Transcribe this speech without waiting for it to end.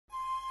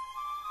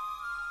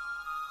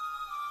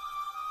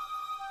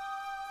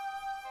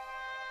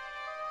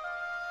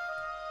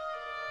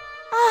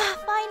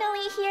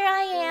finally here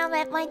I am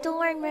at my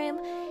dorm room.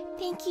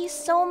 Thank you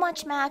so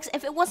much, Max.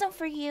 If it wasn't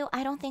for you,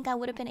 I don't think I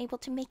would have been able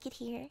to make it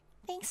here.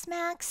 Thanks,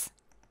 Max.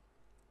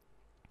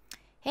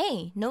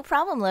 Hey, no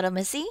problem, little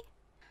missy.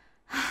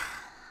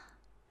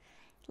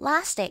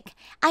 Lastic.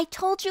 I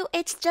told you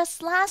it's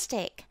just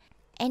Lastic.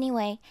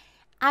 Anyway,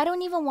 I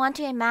don't even want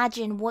to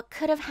imagine what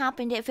could have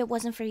happened if it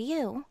wasn't for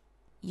you.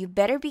 You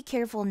better be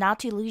careful not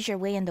to lose your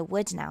way in the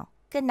woods now.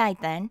 Good night,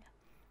 then.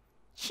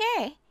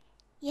 Sure.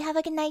 You have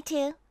a good night,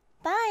 too.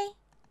 Bye.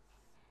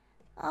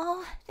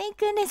 Oh, thank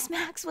goodness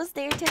Max was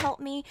there to help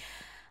me.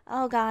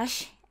 Oh,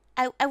 gosh.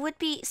 I would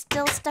be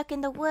still stuck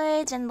in the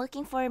woods and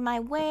looking for my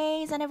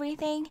ways and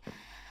everything.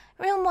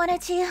 Room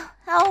 102.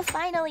 Oh,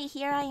 finally,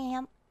 here I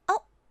am.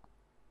 Oh,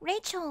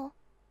 Rachel.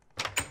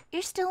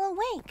 You're still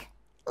awake.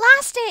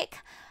 Lastic!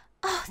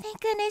 Oh,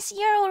 thank goodness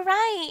you're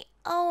alright.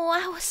 Oh,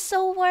 I was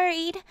so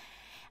worried.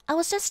 I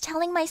was just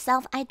telling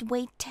myself I'd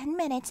wait 10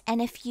 minutes,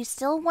 and if you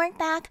still weren't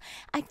back,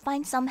 I'd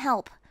find some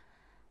help.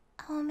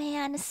 Oh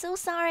man, so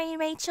sorry,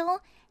 Rachel.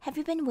 Have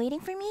you been waiting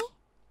for me?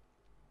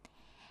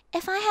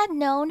 If I had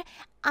known,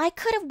 I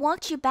could have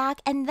walked you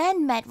back and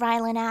then met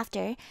Rylan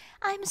after.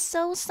 I'm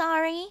so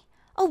sorry.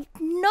 Oh,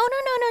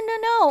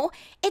 no.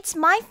 It's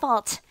my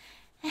fault.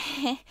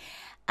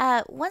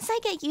 Once I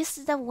get used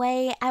to the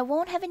way, I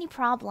won't have any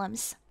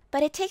problems.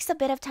 But it takes a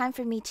bit of time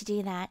for me to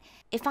do that.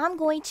 If I'm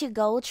going to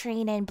go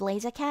train in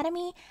Blaze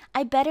Academy,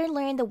 I better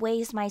learn the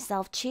ways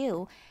myself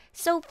too.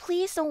 So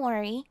please don't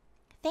worry.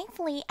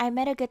 Thankfully, I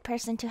met a good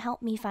person to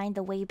help me find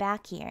the way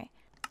back here.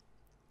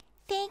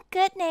 Thank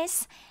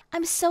goodness.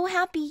 I'm so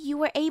happy you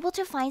were able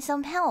to find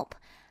some help.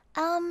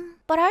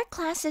 But our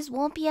classes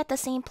won't be at the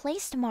same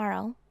place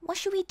tomorrow. What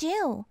should we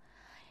do?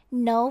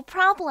 No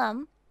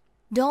problem.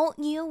 Don't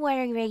you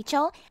worry,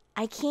 Rachel.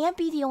 I can't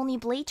be the only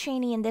blade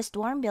trainee in this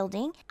dorm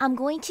building. I'm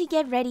going to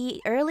get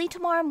ready early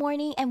tomorrow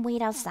morning and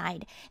wait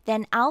outside.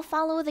 Then I'll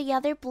follow the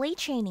other blade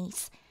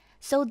trainees.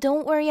 So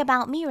don't worry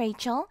about me,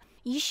 Rachel.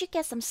 You should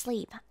get some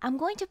sleep. I'm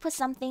going to put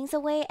some things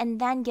away and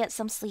then get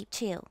some sleep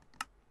too.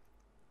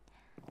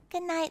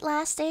 Good night,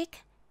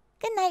 Lastic.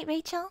 Good night,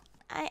 Rachel.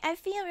 I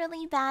feel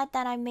really bad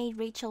that I made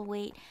Rachel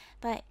wait.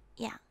 But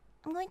yeah,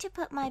 I'm going to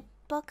put my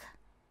book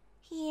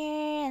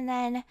here and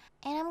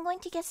I'm going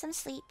to get some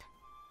sleep.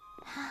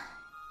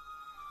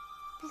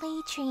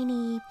 Blade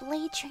trainee.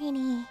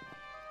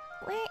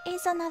 Where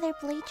is another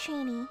blade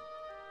trainee?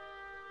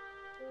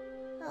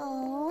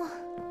 Oh.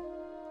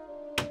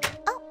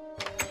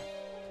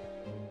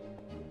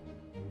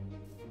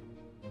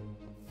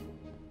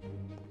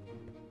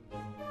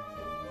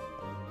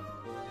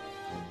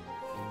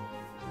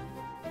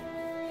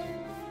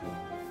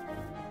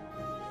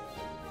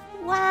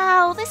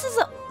 Wow, this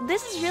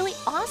is really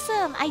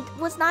awesome. I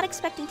was not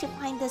expecting to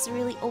find this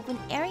really open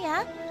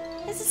area.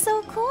 This is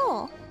so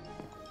cool.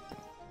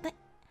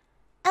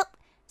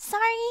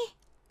 Sorry.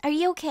 Are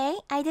you okay?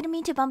 I didn't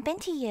mean to bump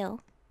into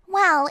you.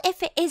 Well,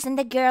 if it isn't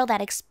the girl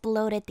that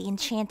exploded the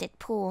enchanted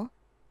pool.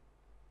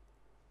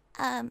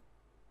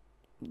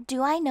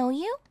 Do I know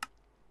you?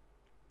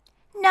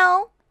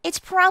 No, it's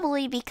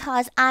probably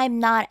because I'm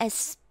not as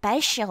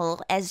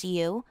special as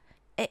you.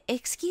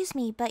 Excuse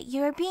me, but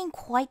you're being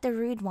quite the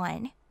rude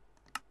one.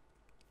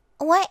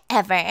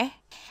 Whatever.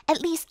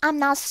 At least I'm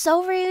not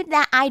so rude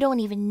that I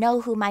don't even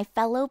know who my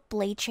fellow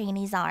blade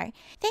trainees are.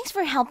 Thanks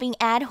for helping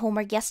add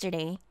homework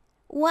yesterday.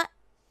 What?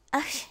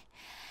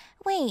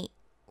 Wait,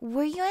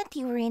 were you at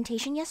the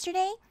orientation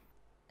yesterday?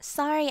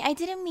 Sorry, I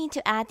didn't mean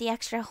to add the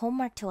extra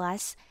homework to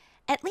us.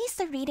 At least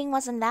the reading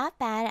wasn't that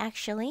bad,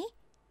 actually.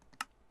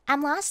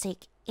 I'm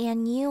Lastic,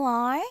 and you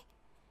are?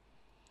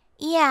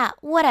 Yeah,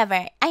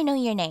 whatever. I know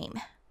your name.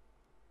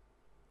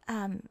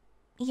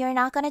 You're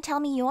not gonna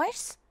tell me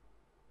yours?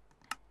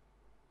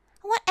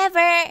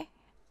 Whatever.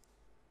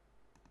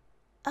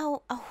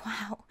 Oh,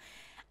 wow.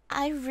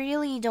 I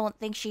really don't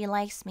think she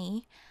likes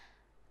me.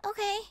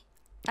 Okay.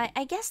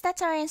 I guess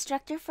that's our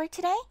instructor for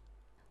today.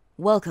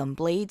 Welcome,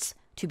 Blades.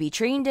 To be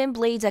trained in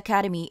Blades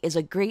Academy is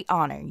a great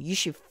honor. You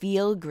should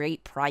feel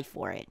great pride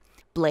for it.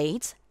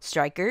 Blades,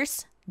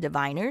 strikers,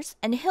 diviners,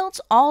 and hilts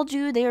all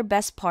do their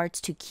best parts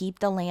to keep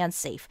the land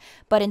safe.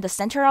 But in the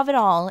center of it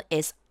all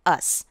is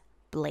us,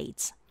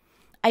 Blades.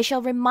 I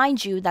shall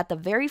remind you that the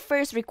very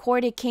first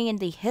recorded king in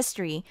the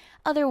history,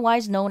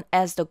 otherwise known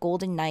as the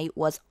Golden Knight,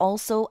 was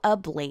also a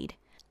blade.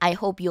 I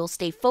hope you'll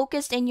stay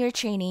focused in your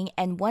training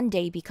and one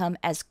day become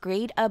as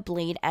great a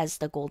blade as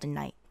the Golden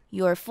Knight.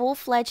 Your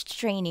full-fledged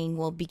training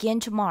will begin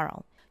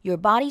tomorrow. Your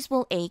bodies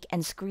will ache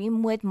and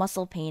scream with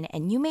muscle pain,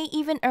 and you may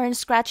even earn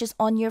scratches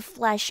on your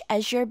flesh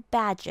as your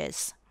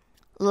badges.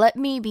 Let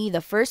me be the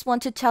first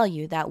one to tell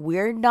you that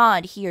we're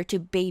not here to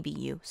baby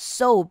you,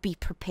 so be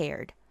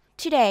prepared.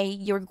 Today,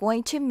 you're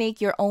going to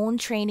make your own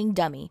training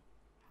dummy.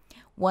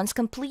 Once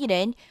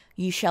completed,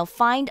 you shall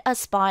find a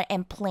spot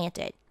and plant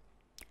it.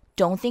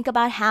 Don't think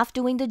about half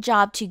doing the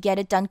job to get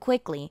it done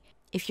quickly.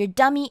 If your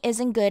dummy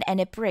isn't good and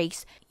it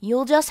breaks,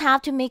 you'll just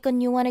have to make a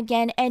new one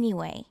again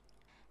anyway.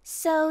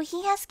 So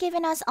he has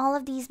given us all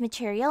of these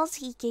materials.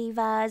 He gave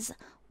us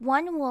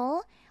 1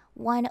 wool,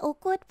 1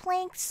 oak wood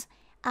planks,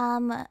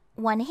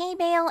 1 hay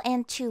bale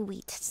and 2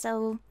 wheat.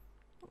 So,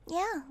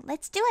 yeah,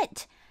 let's do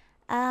it.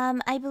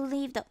 I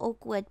believe the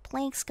oak wood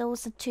planks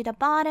goes to the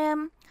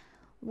bottom,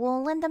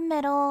 wool in the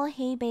middle,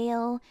 hay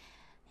bale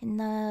in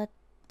the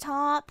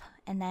top,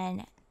 and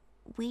then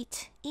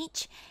wheat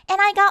each. And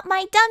I got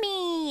my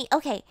dummy!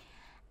 Okay,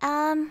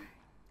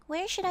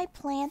 where should I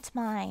plant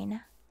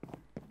mine?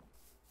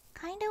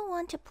 Kinda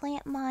want to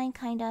plant mine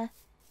kinda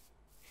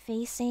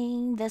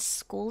facing the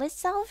school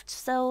itself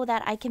so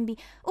that I can be...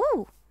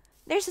 Ooh!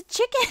 There's a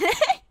chicken!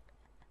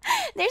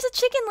 There's a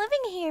chicken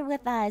living here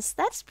with us.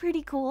 That's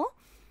pretty cool.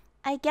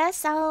 I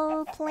guess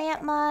I'll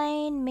plant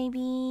mine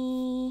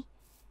maybe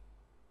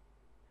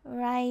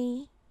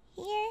right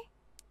here.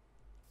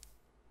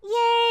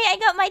 Yay! I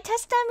got my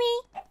test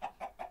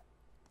dummy!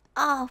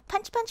 Oh,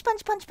 punch, punch,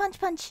 punch, punch, punch,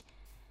 punch.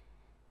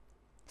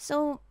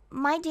 So,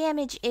 my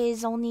damage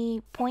is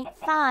only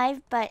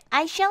 0.5, but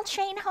I shall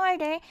train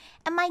harder,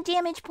 and my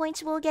damage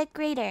points will get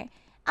greater.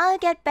 I'll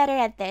get better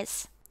at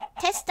this.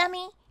 Test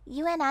dummy,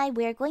 you and I,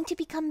 we're going to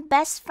become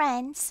best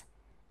friends.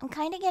 I'm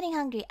kind of getting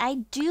hungry.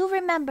 I do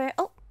remember...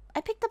 Oh,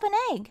 I picked up an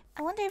egg.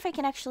 I wonder if I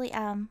can actually,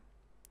 Oh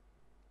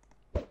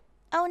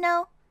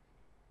no.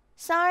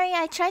 Sorry,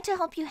 I tried to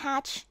help you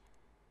hatch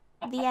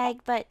the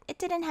egg, but it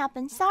didn't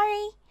happen.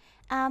 Sorry.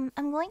 I'm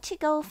going to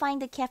go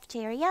find the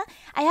cafeteria.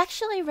 I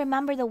actually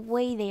remember the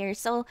way there,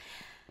 so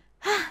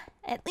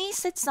at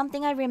least it's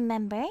something I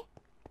remember.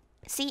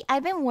 See,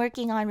 I've been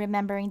working on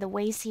remembering the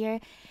ways here.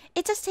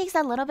 It just takes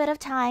a little bit of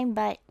time,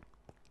 but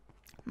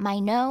my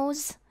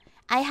nose,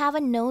 I have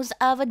a nose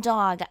of a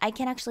dog. I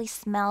can actually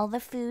smell the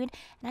food,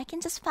 and I can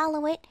just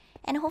follow it,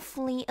 and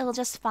hopefully it'll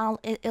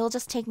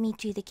just take me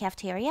to the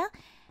cafeteria.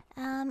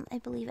 I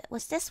believe it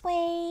was this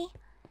way.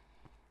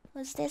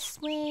 Was this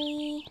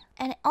way.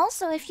 And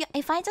also,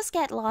 if I just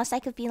get lost, I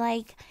could be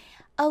like,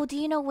 oh, do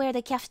you know where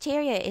the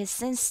cafeteria is?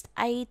 Since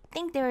I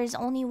think there is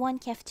only one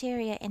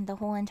cafeteria in the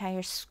whole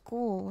entire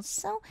school.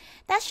 So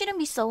that shouldn't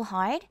be so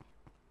hard.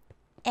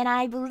 And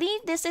I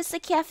believe this is the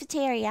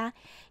cafeteria.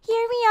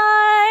 Here we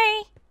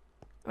are!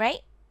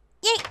 Right?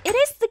 Yay! It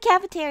is the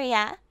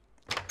cafeteria!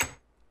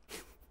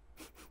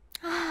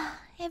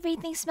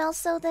 Everything smells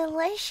so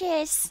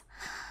delicious.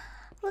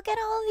 Look at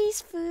all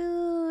these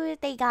food.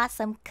 They got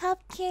some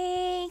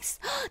cupcakes.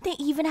 They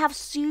even have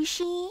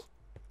sushi.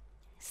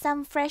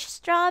 Some fresh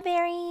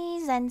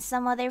strawberries and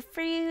some other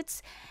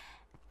fruits.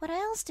 What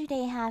else do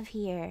they have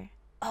here?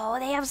 Oh,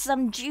 they have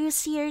some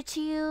juice here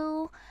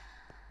too.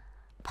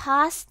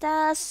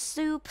 Pasta,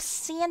 soup,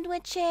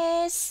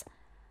 sandwiches.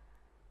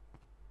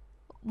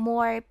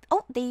 More.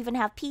 Oh, they even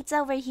have pizza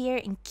over here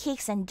and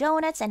cakes and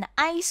donuts and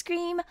ice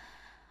cream.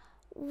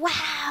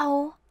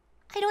 Wow.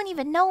 I don't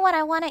even know what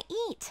I want to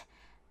eat.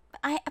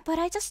 But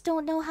I just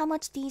don't know how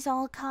much these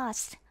all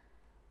cost.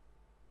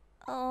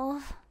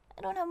 Oh,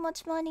 I don't have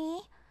much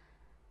money.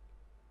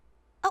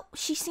 Oh,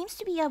 she seems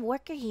to be a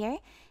worker here.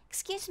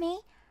 Excuse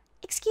me.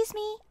 Excuse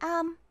me.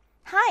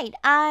 Hi.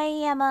 I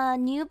am a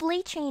new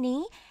blade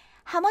trainee.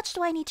 How much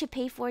do I need to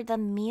pay for the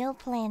meal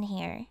plan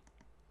here?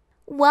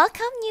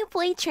 Welcome, new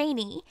blade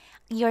trainee.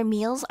 Your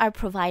meals are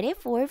provided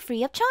for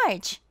free of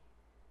charge.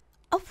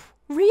 Oh,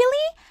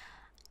 really?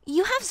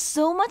 You have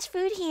so much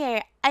food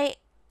here. I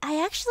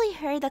actually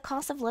heard the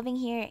cost of living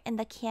here in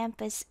the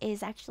campus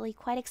is actually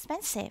quite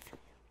expensive.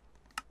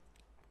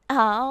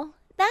 Oh,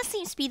 that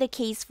seems to be the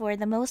case for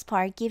the most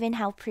part given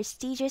how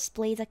prestigious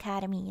Blades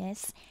Academy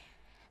is.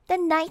 The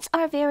nights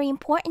are very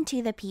important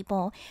to the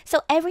people,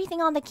 so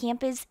everything on the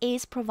campus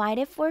is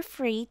provided for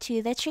free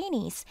to the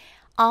trainees.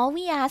 All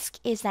we ask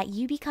is that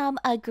you become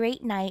a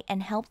great knight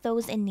and help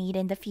those in need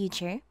in the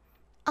future.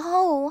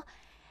 Oh,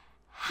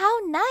 how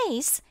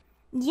nice!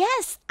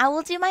 Yes, I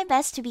will do my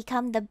best to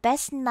become the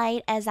best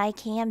knight as I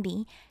can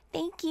be.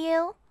 Thank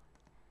you.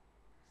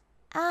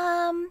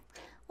 Well,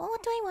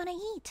 what do I want to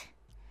eat?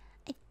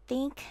 I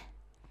think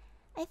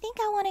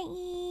I want to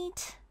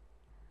eat...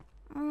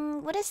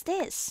 what is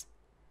this?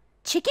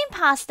 Chicken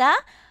pasta?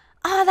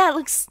 Oh,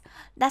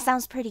 that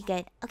sounds pretty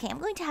good. Okay, I'm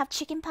going to have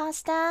chicken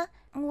pasta.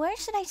 Where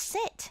should I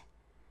sit?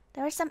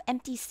 There are some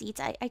empty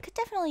seats. I could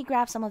definitely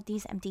grab some of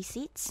these empty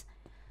seats.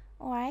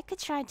 Or I could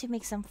try to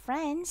make some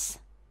friends.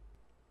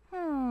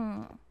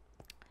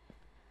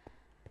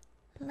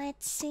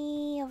 Let's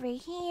see, over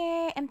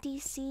here, empty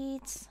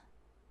seats.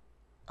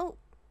 Oh,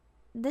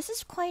 this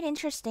is quite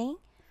interesting.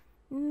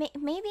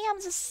 Maybe I'm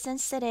just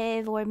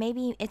sensitive, or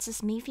maybe it's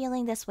just me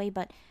feeling this way,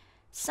 but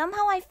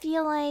somehow I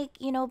feel like,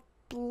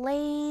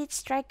 blades,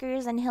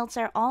 strikers, and hilts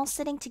are all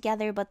sitting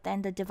together, but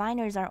then the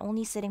diviners are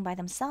only sitting by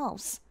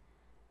themselves.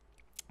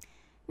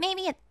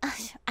 Maybe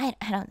I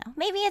don't know.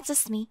 Maybe it's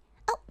just me.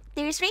 Oh,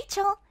 there's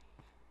Rachel.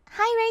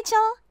 Hi,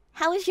 Rachel.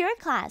 How is your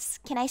class?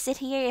 Can I sit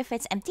here if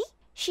it's empty?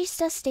 She's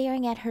just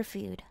staring at her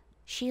food.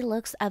 She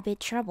looks a bit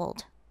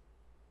troubled.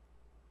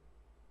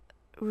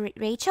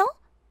 Rachel?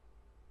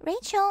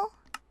 Rachel?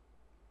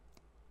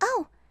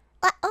 Oh,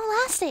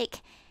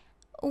 Lastic.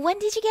 When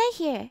did you get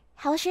here?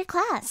 How was your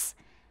class?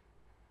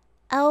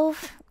 Oh,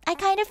 I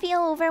kind of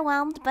feel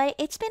overwhelmed, but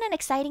it's been an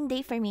exciting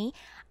day for me.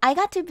 I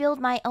got to build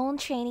my own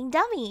training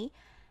dummy.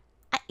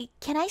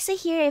 Can I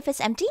sit here if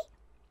it's empty?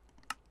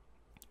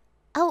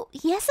 Oh,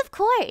 yes, of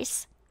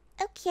course.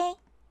 Okay.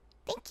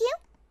 Thank you.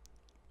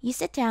 You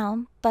sit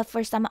down, but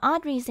for some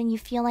odd reason you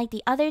feel like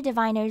the other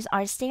diviners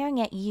are staring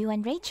at you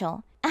and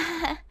Rachel.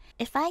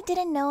 If I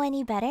didn't know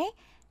any better,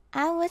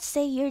 I would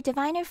say your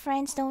diviner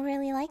friends don't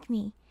really like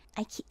me.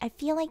 I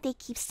feel like they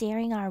keep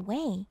staring our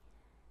way.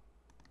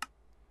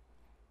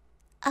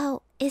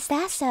 Oh, is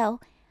that so?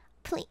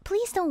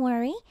 Please don't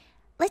worry.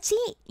 Let's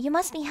eat. You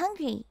must be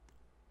hungry.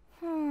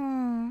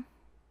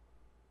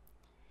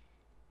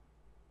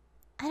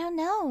 I don't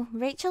know.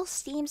 Rachel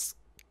seems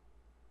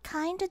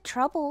kinda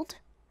troubled.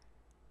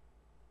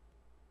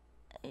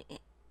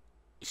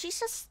 She's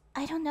just...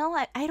 I don't know.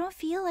 I don't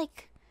feel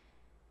like...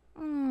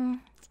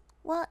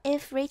 Well,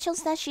 if Rachel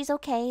says she's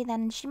okay,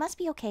 then she must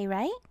be okay,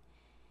 right?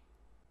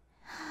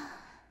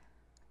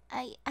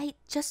 I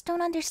just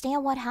don't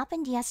understand what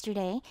happened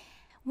yesterday.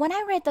 When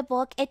I read the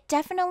book, it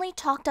definitely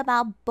talked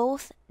about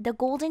both the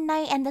Golden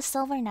Knight and the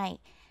Silver Knight.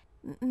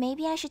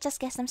 Maybe I should just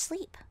get some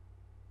sleep.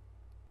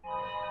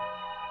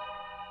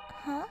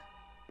 Huh?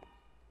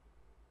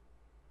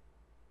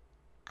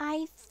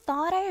 I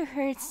thought I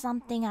heard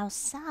something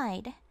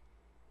outside.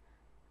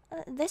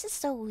 This is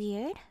so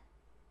weird.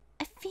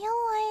 I feel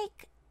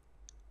like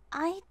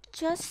I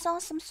just saw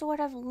some sort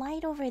of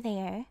light over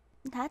there.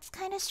 That's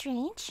kind of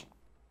strange.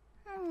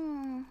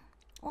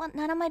 Well,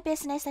 none of my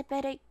business. I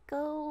better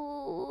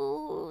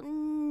go.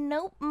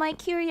 Nope, my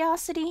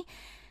curiosity.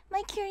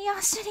 My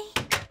curiosity.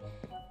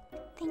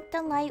 Think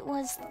the light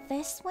was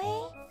this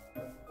way?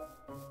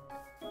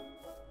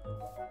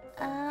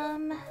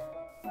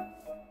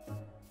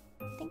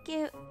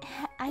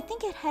 I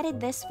think it headed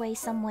this way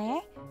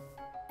somewhere.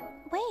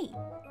 Wait.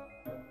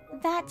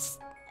 That's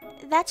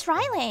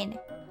Rylan.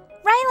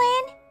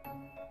 Rylan!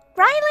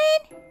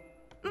 Rylan!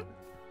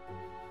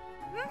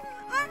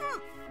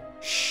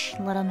 Shh,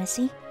 little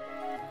missy.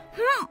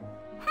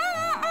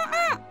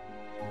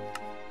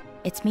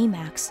 It's me,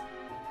 Max.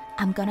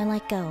 I'm gonna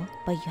let go,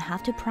 but you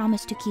have to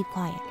promise to keep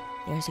quiet.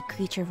 There's a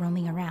creature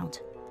roaming around.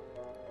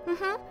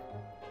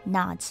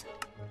 Nods.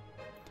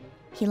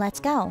 He lets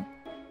go.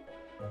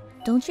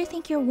 Don't you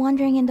think you're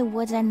wandering in the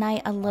woods at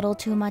night a little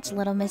too much,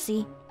 little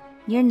missy?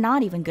 You're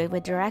not even good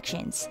with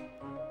directions.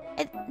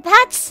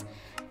 That's...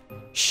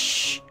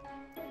 Shh!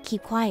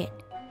 Keep quiet.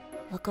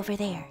 Look over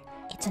there.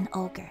 It's an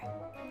ogre.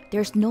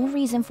 There's no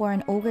reason for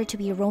an ogre to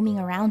be roaming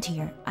around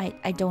here.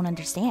 I don't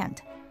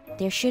understand.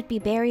 There should be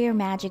barrier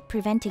magic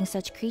preventing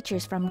such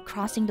creatures from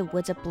crossing the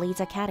woods of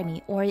Blades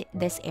Academy or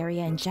this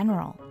area in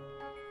general.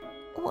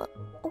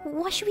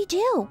 What should we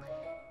do?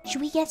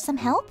 Should we get some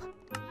help?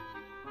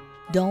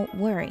 Don't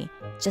worry.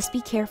 Just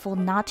be careful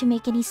not to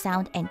make any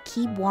sound and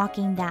keep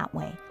walking that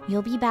way.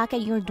 You'll be back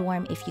at your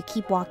dorm if you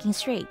keep walking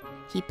straight.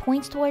 He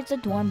points towards the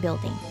dorm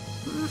building.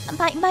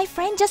 My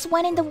friend just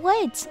went in the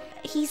woods.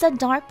 He's a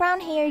dark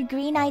brown-haired,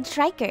 green-eyed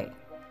striker.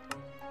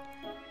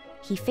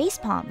 He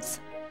facepalms.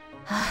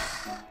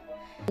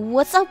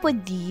 What's up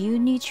with you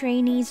new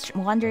trainees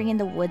wandering in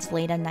the woods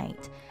late at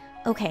night?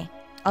 Okay,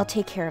 I'll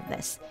take care of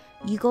this.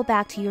 You go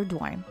back to your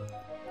dorm.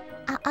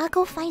 I'll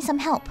go find some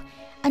help.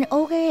 An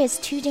ogre is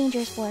too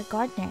dangerous for a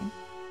gardener.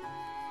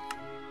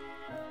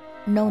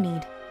 No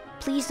need.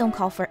 Please don't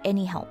call for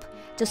any help.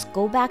 Just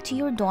go back to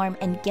your dorm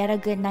and get a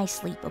good night's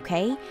sleep,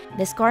 okay?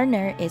 This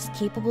gardener is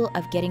capable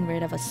of getting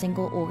rid of a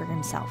single ogre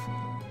himself.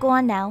 Go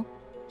on now.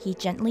 He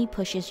gently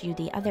pushes you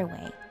the other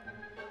way.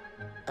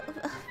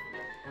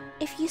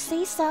 If you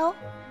say so.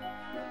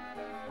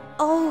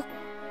 Oh,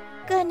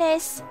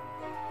 goodness.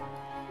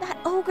 That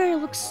ogre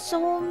looks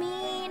so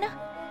mean.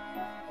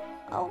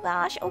 Oh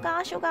gosh, oh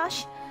gosh, oh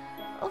gosh.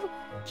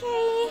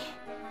 Okay.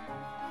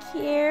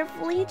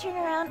 Carefully turn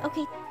around.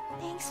 Okay,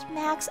 thanks,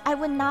 Max. I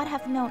would not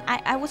have known.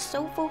 I was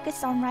so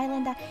focused on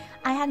Rylan that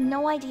I had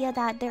no idea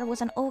that there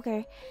was an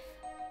ogre.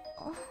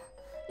 Oh,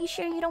 you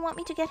sure you don't want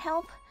me to get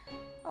help?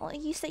 Oh,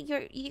 you said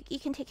you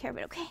can take care of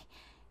it, okay?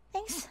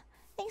 Thanks.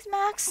 Thanks,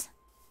 Max.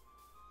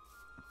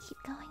 Keep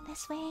going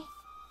this way.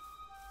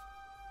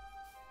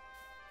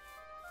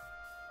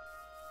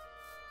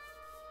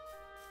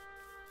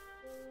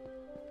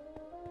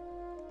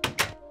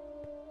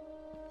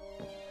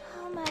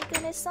 Oh my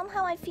goodness,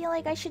 somehow I feel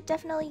like I should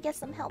definitely get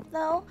some help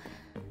though.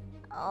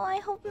 Oh, I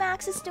hope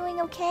Max is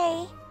doing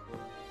okay.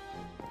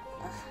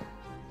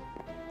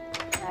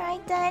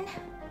 Alright then.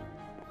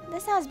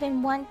 This has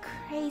been one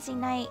crazy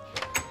night.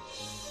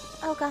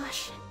 Oh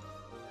gosh.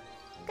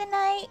 Good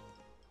night.